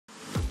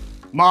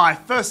My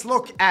first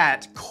look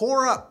at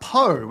Quora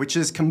Poe, which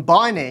is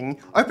combining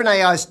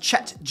OpenAI's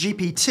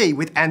ChatGPT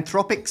with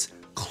Anthropic's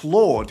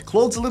Claude.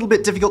 Claude's a little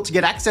bit difficult to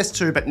get access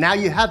to, but now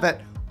you have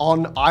it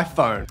on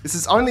iPhone. This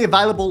is only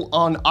available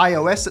on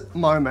iOS at the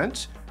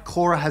moment.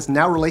 Quora has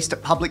now released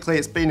it publicly.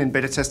 It's been in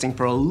beta testing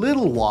for a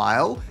little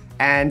while,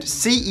 and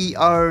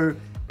CEO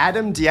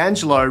Adam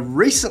D'Angelo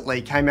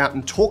recently came out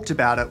and talked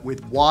about it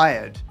with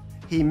Wired.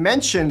 He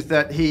mentioned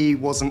that he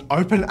was an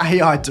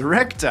OpenAI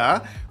director,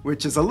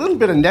 which is a little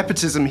bit of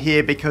nepotism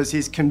here because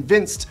he's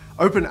convinced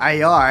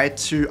OpenAI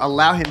to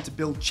allow him to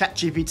build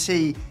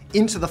ChatGPT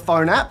into the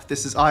phone app,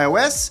 this is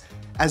iOS,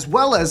 as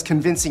well as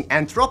convincing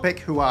Anthropic,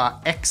 who are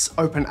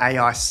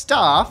ex-OpenAI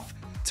staff,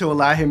 to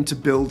allow him to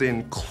build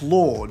in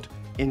Claude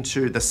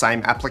into the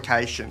same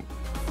application.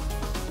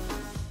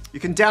 You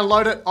can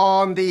download it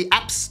on the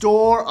App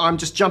Store. I'm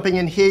just jumping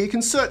in here. You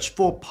can search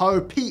for Poe,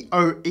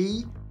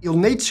 P-O-E. You'll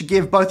need to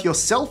give both your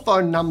cell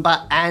phone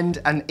number and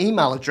an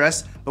email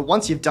address, but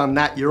once you've done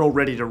that, you're all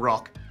ready to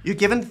rock. You're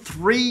given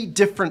 3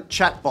 different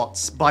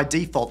chatbots by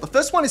default. The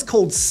first one is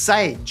called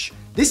Sage.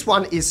 This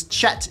one is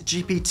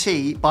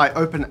ChatGPT by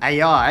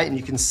OpenAI, and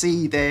you can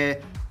see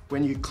there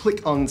when you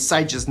click on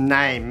Sage's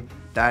name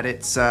that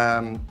it's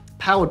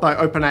powered by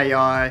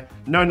OpenAI,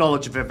 no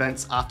knowledge of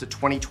events after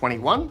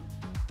 2021.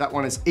 That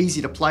one is easy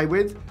to play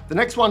with. The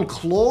next one,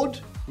 Claude,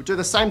 we'll do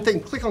the same thing.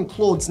 Click on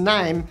Claude's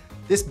name.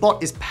 This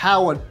bot is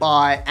powered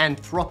by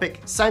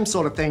Anthropic, same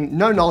sort of thing,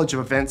 no knowledge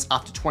of events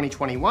after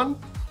 2021.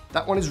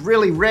 That one is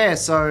really rare,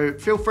 so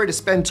feel free to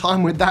spend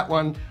time with that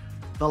one.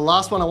 The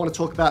last one I want to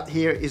talk about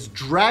here is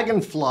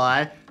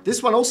Dragonfly.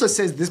 This one also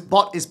says this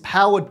bot is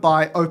powered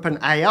by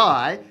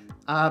OpenAI,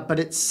 but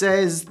it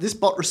says this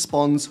bot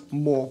responds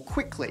more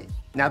quickly.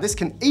 Now this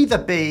can either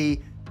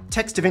be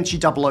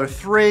TextDaVinci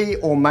 003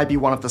 or maybe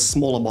one of the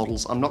smaller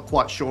models. I'm not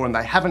quite sure, and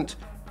they haven't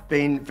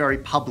been very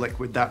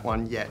public with that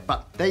one yet.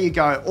 But there you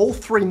go, all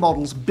 3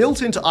 models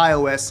built into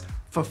iOS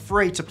for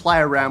free to play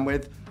around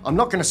with. I'm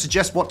not going to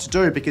suggest what to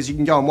do because you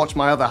can go and watch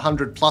my other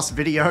 100+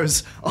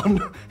 videos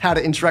on how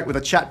to interact with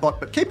a chatbot,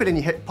 but keep it in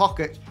your hip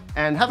pocket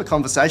and have a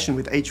conversation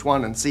with each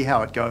one and see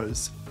how it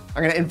goes.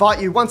 I'm going to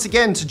invite you once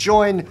again to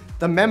join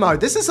the memo.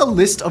 This is a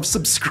list of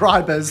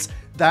subscribers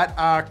that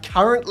are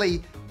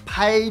currently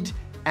paid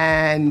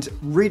and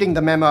reading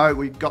the memo.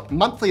 We've got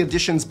monthly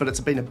editions, but it's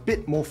been a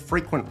bit more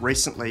frequent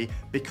recently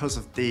because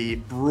of the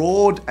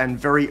broad and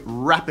very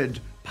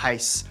rapid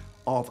pace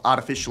of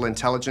artificial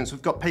intelligence.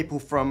 We've got people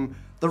from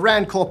the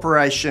RAND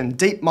Corporation,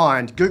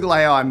 DeepMind, Google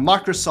AI,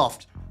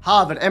 Microsoft,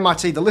 Harvard,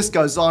 MIT, the list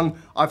goes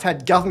on. I've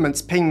had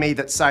governments ping me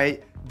that say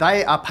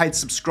they are paid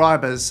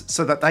subscribers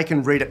so that they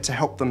can read it to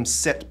help them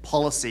set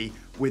policy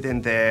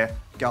within their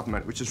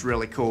government, which is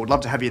really cool. I'd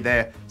love to have you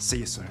there. See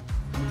you soon.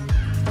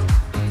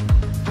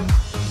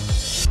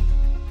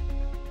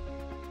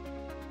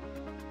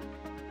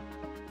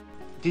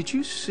 Did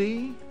you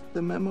see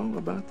the memo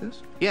about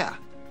this? Yeah,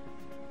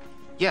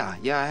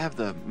 I have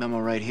the memo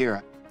right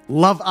here.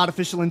 Love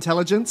artificial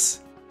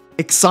intelligence?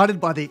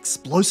 Excited by the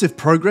explosive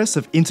progress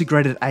of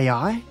integrated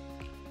AI?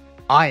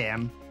 I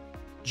am.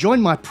 Join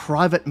my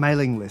private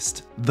mailing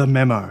list, The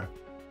Memo.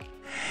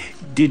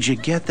 Did you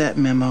get that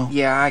memo?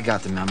 Yeah, I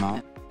got the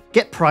memo.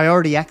 Get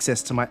priority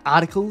access to my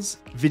articles,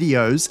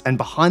 videos, and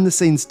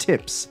behind-the-scenes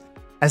tips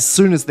as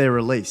soon as they're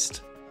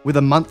released, with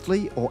a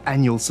monthly or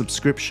annual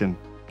subscription.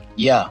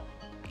 Yeah.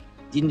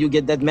 Didn't you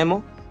get that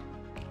memo?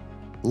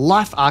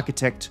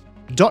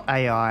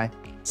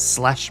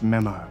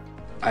 lifearchitect.ai/memo.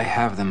 I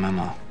have the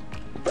memo.